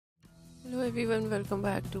everyone, welcome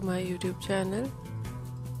back to my YouTube channel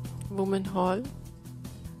Women Haul.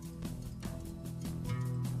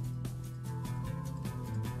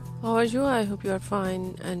 How are you? I hope you are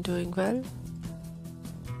fine and doing well,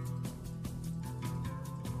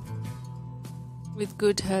 with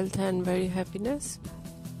good health and very happiness.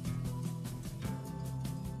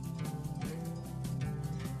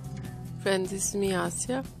 Friends, this is me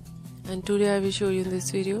Asya, and today I will show you in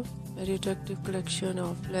this video very attractive collection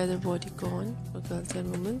of leather bodycon for girls and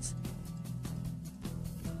women.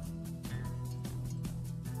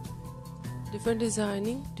 Different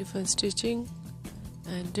designing, different stitching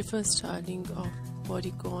and different styling of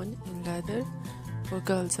bodycon in leather for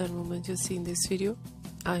girls and women you see in this video.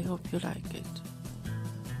 I hope you like it.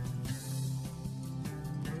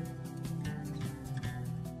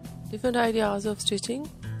 Different ideas of stitching,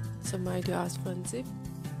 some ideas front zip,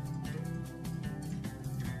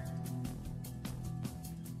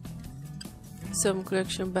 some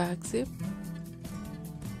correction back zip,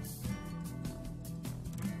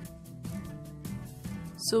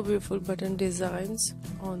 so beautiful button designs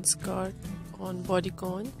on skirt on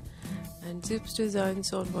bodycon and zips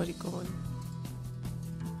designs on bodycon.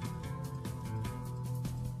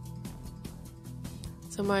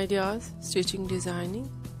 Some ideas stitching designing,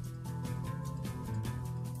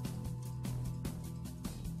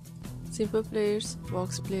 simple plates,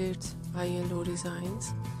 box plates, high and low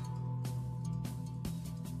designs,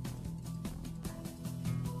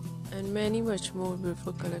 and many much more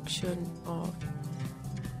beautiful collection of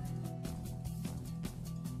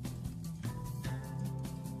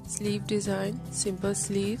sleeve design, simple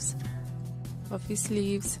sleeves, puffy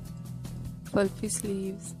sleeves, fluffy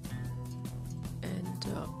sleeves, and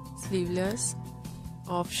sleeveless,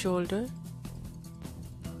 off shoulder.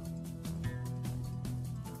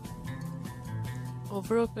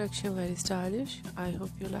 Overall collection very stylish. I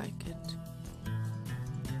hope you like it.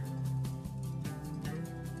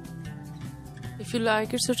 If you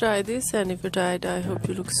like it, so try this, and if you tried, I hope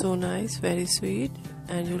you look so nice, very sweet,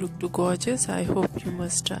 and you look too gorgeous. I hope you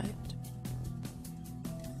must try it.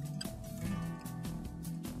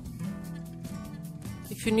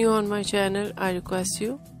 If you're new on my channel, I request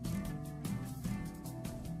you,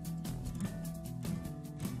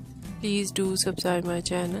 please do subscribe my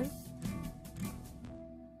channel,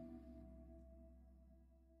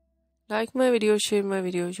 like my video, share my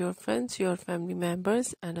video with your friends, your family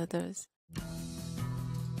members and others.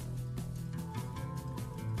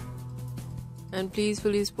 And please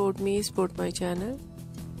fully support me, support my channel.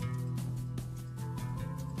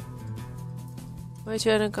 My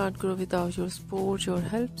channel can't grow without your support, your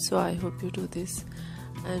help, so I hope you do this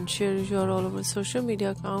and share your all over social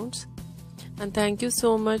media accounts. And thank you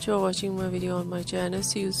so much for watching my video on my channel.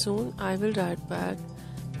 See you soon. I will write back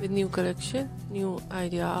with new collection, new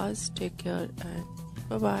ideas. Take care and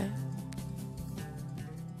bye bye.